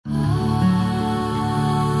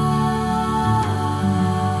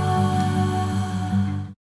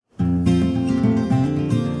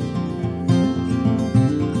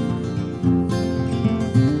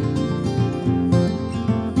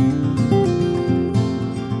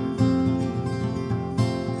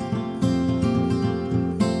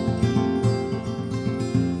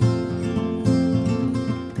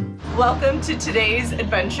Welcome to today's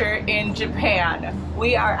adventure in Japan.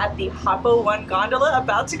 We are at the Happo One Gondola,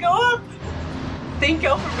 about to go up. Thank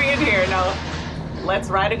y'all for being here. Now, let's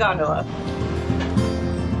ride a gondola.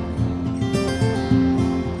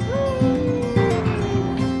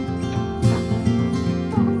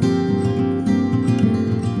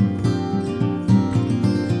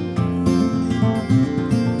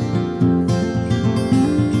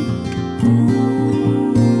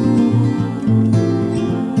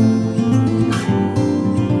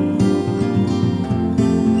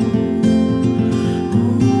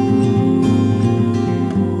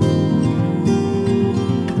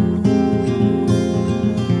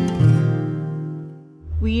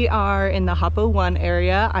 We are in the Happo One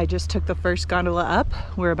area. I just took the first gondola up.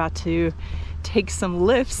 We're about to take some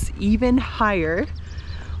lifts even higher.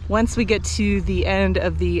 Once we get to the end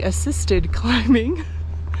of the assisted climbing,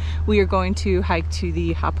 we are going to hike to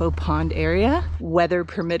the Happo Pond area. Weather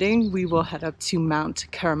permitting, we will head up to Mount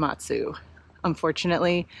Karamatsu.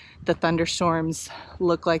 Unfortunately, the thunderstorms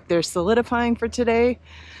look like they're solidifying for today,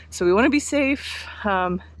 so we want to be safe.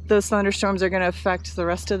 Those thunderstorms are going to affect the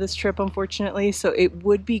rest of this trip, unfortunately, so it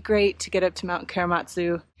would be great to get up to Mount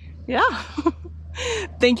Karamatsu. Yeah.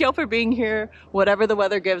 Thank y'all for being here. Whatever the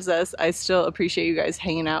weather gives us, I still appreciate you guys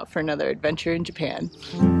hanging out for another adventure in Japan.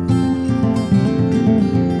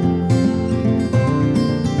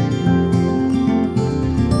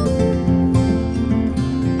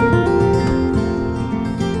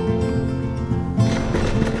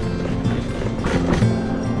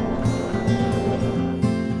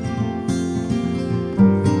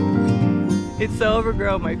 It's so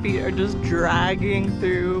overgrown, my feet are just dragging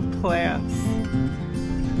through plants.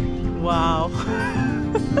 Wow.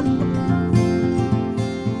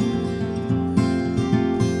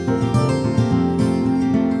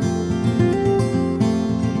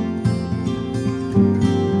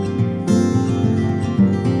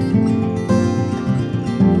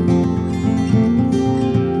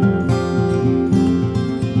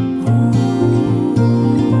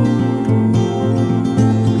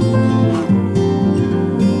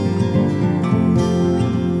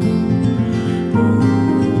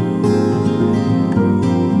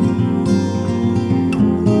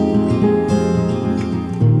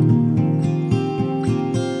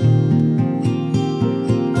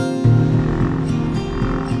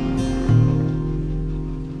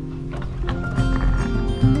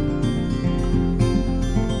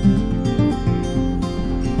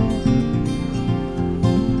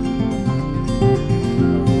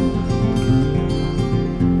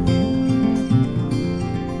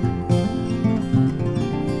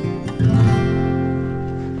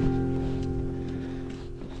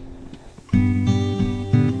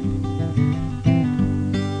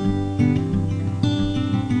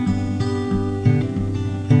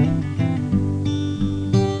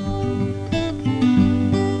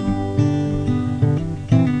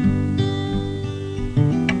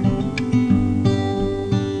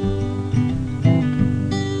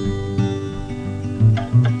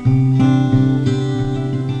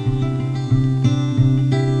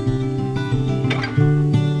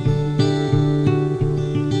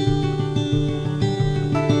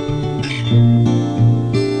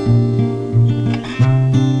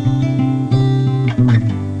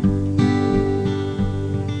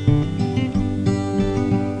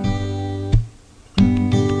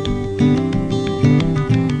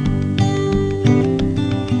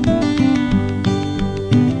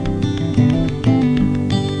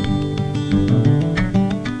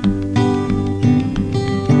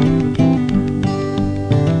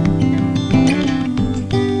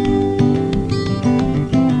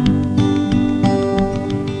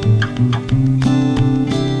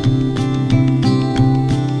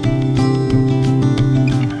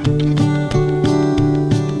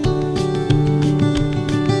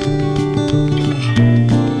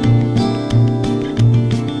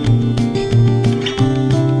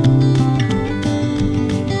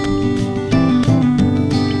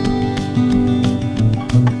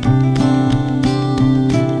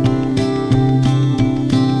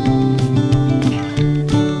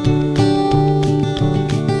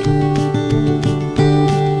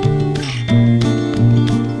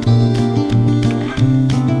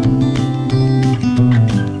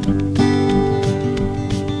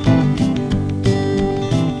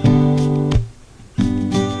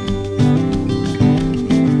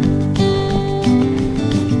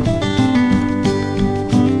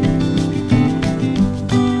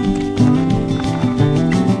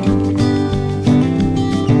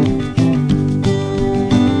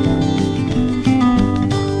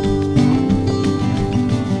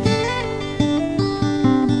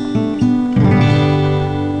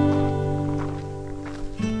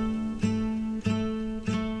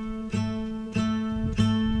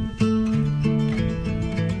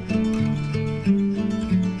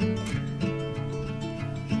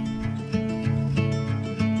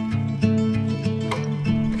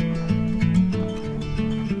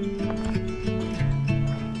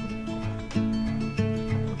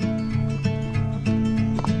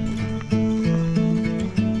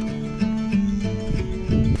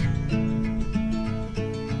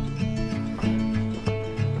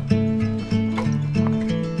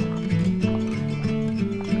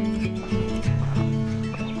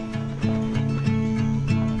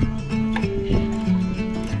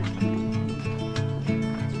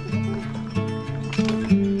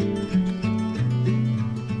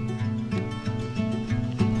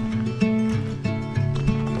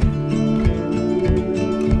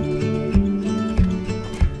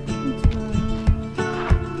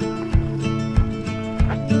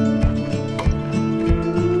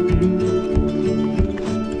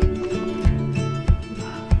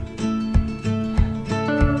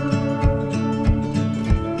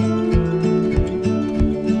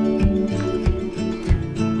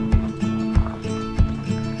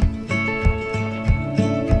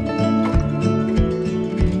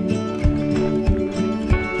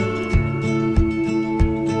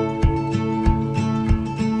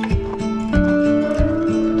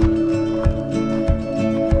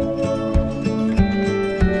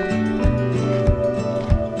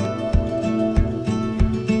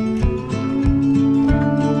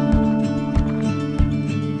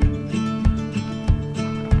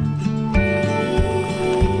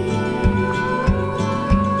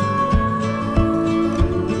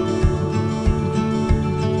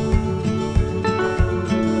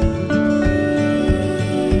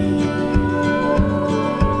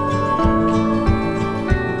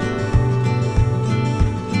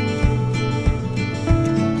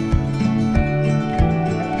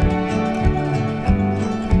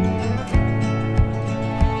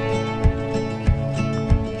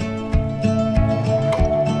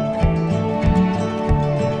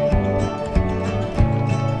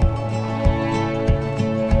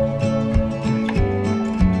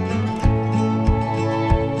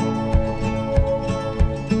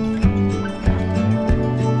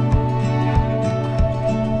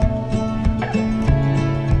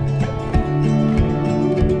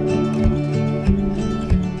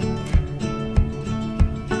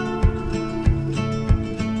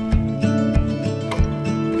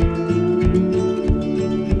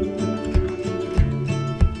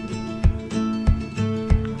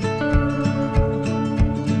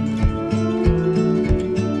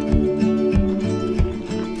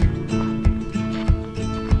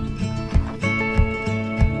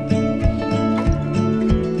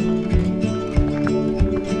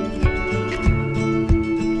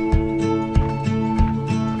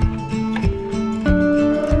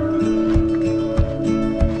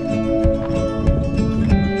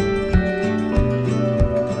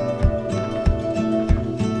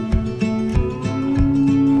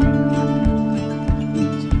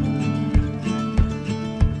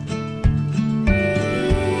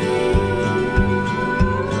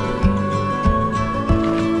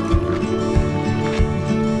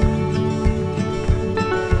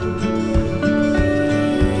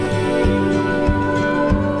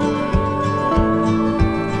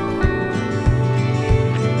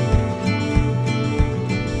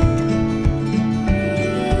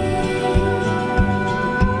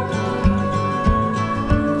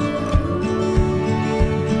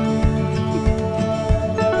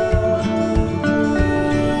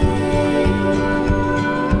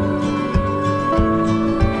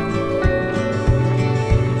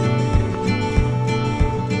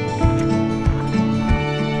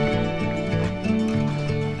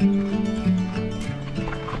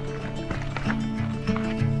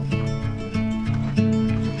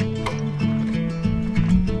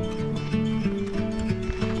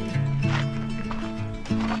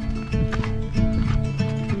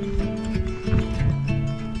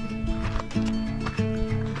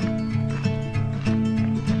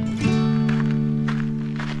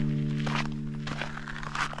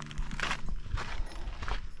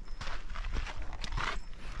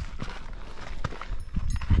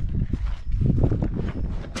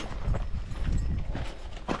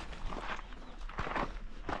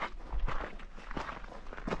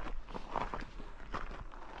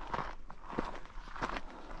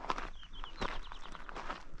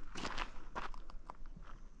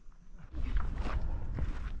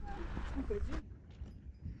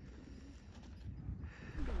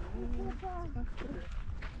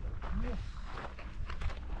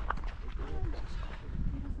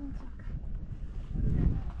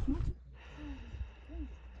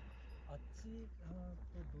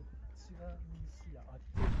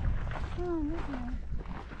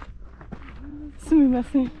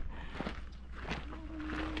 Sumimasen.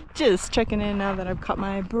 Just checking in now that I've caught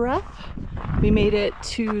my breath. We made it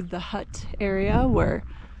to the hut area where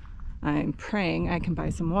I'm praying I can buy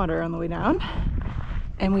some water on the way down.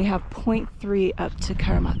 And we have 0.3 up to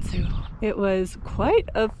Karamatsu. It was quite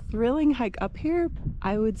a thrilling hike up here.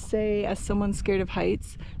 I would say, as someone scared of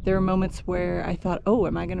heights, there were moments where I thought, oh,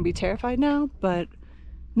 am I gonna be terrified now? But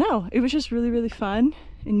no, it was just really, really fun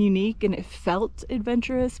and unique, and it felt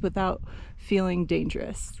adventurous without feeling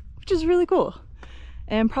dangerous, which is really cool.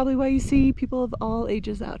 And probably why you see people of all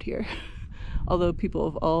ages out here. Although people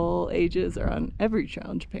of all ages are on every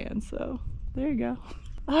trail in Japan, so there you go.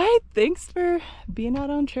 All right, thanks for being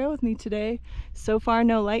out on trail with me today. So far,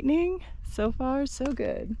 no lightning. So far, so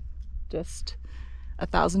good. Just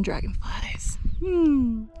 1,000 dragonflies.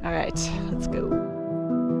 All right, let's go.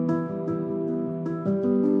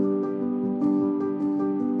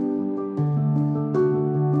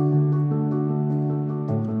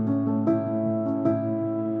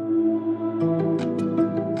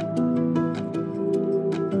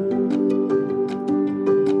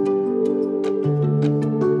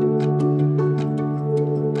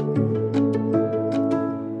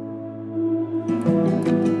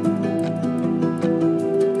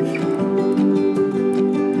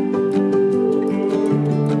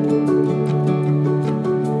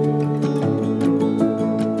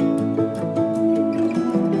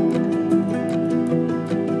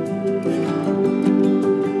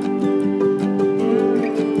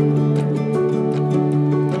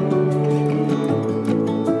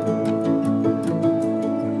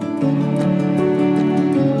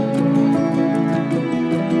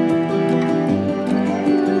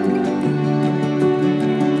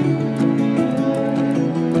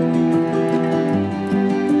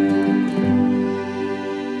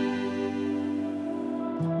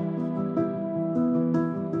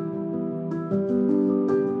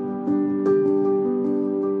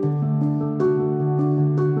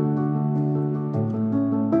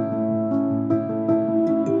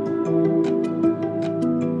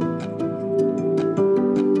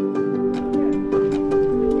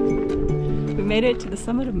 Made it to the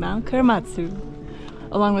summit of Mount Karamatsu,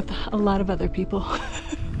 along with a lot of other people.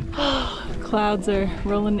 Clouds are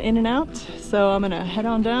rolling in and out, so I'm gonna head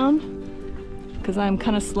on down because I'm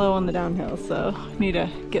kind of slow on the downhill, so I need to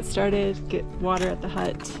get started, get water at the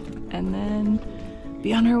hut, and then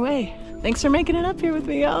be on our way. Thanks for making it up here with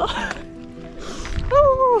me, y'all.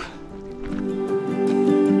 Woo!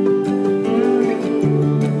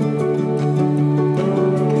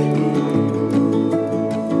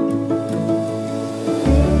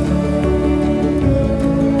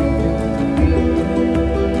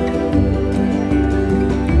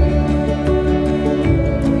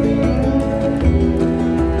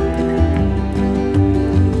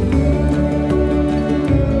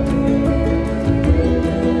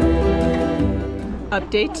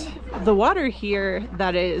 Update. The water here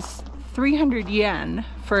that is 300 yen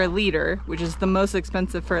for a liter, which is the most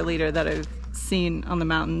expensive for a liter that I've seen on the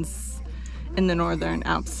mountains in the Northern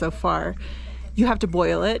Alps so far. You have to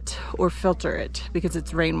boil it or filter it because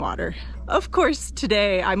it's rainwater. Of course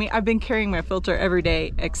today, I mean, I've been carrying my filter every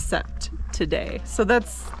day except today. So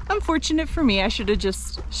that's unfortunate for me. I should have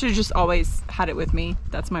just always had it with me.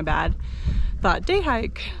 That's my bad. Thought day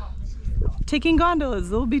hike, taking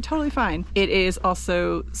gondolas, it'll be totally fine. It is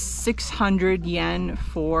also 600 yen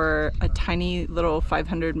for a tiny little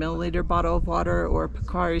 500 milliliter bottle of water or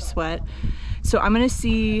Pocari Sweat. So I'm gonna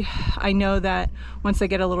see, I know that once I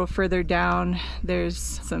get a little further down, there's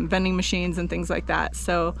some vending machines and things like that.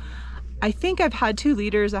 So I think I've had 2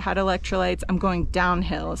 liters, I had electrolytes, I'm going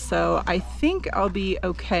downhill. So I think I'll be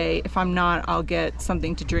okay. If I'm not, I'll get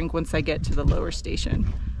something to drink once I get to the lower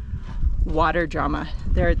station. Water drama.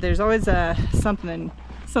 There's always something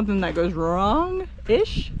that goes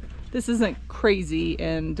wrong-ish. This isn't crazy,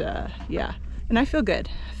 and yeah. And I feel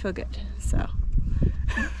good. I feel good. So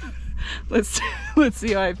let's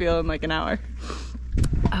see how I feel in like an hour.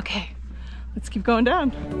 Okay, let's keep going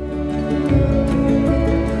down.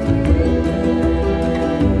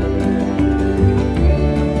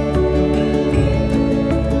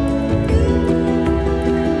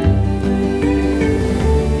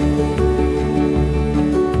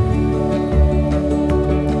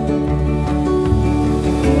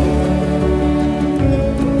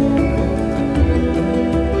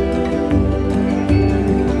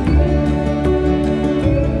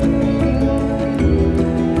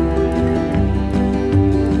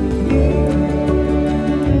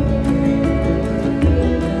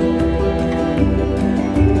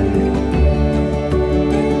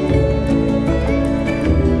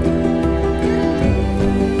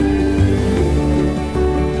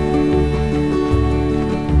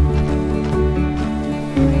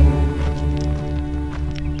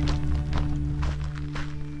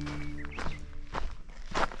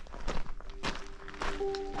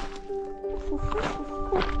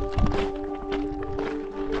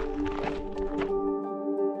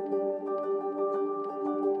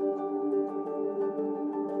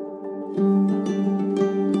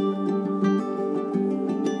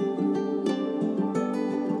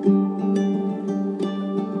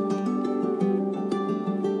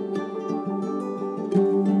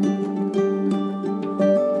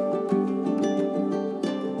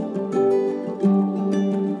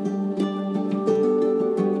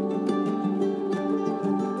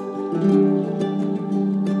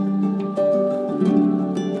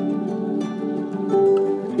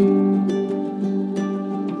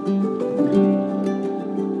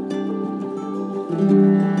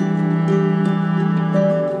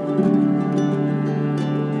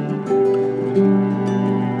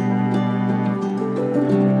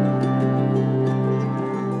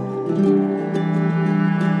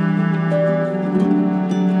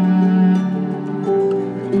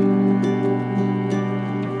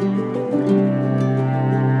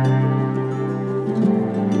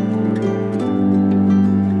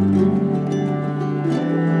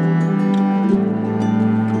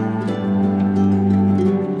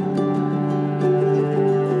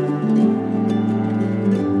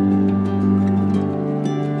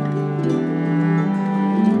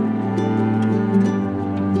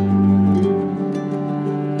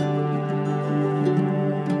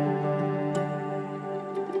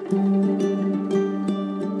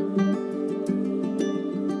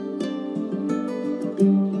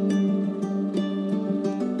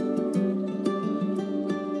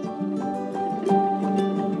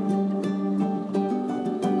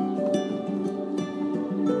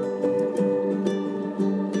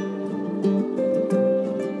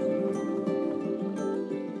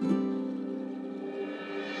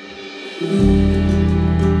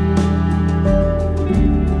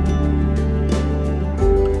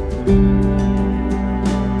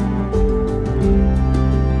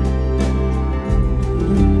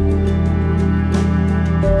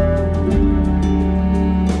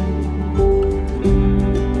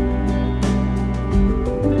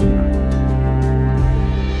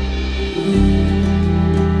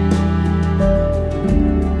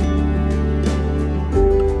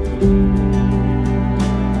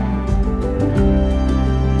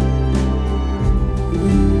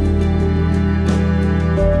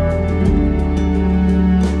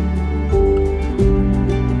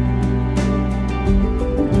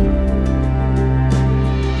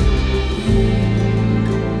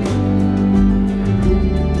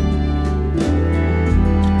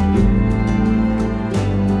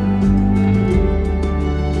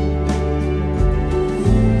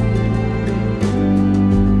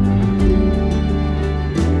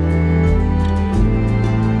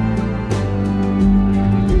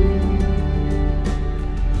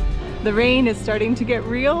 The rain is starting to get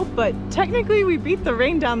real, but technically we beat the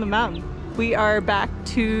rain down the mountain. We are back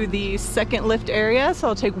to the second lift area, so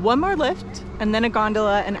I'll take one more lift and then a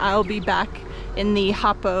gondola, and I'll be back in the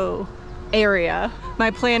Happo area.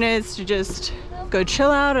 My plan is to just go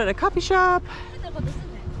chill out at a coffee shop,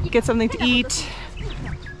 get something to eat,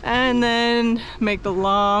 and then make the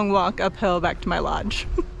long walk uphill back to my lodge.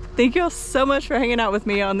 Thank you all so much for hanging out with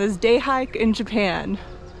me on this day hike in Japan.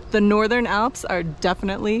 The Northern Alps are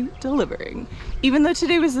definitely delivering. Even though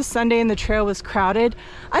today was the Sunday and the trail was crowded,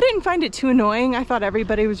 I didn't find it too annoying. I thought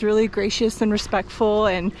everybody was really gracious and respectful,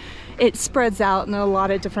 and it spreads out in a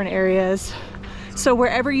lot of different areas. So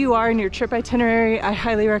wherever you are in your trip itinerary, I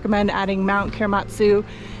highly recommend adding Mount Karamatsu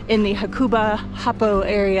in the Hakuba Happo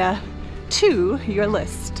area to your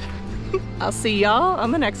list. I'll see y'all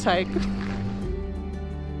on the next hike.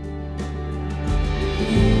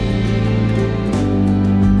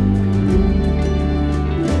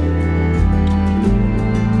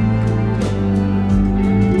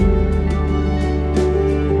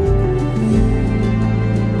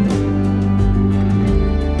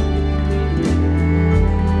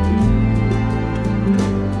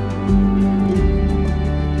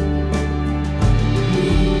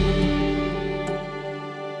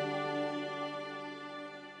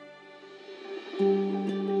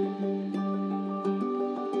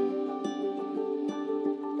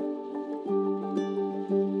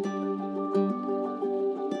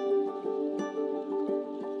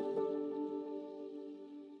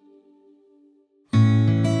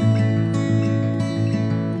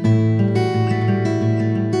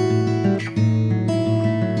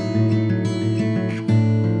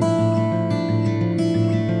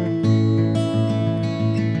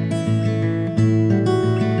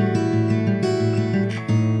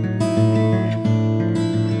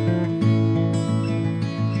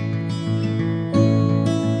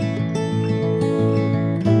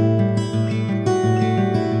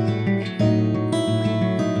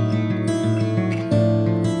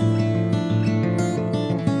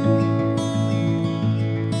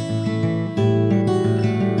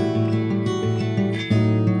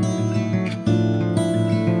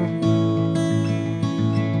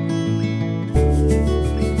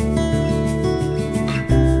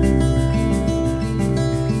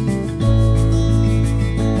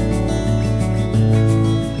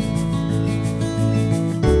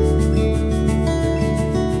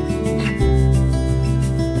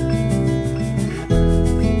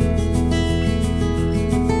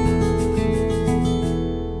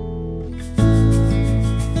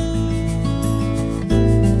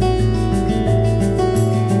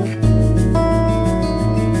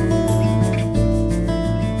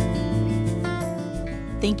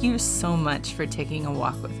 Thank you so much for taking a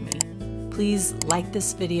walk with me. Please like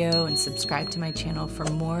this video and subscribe to my channel for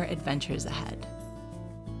more adventures ahead.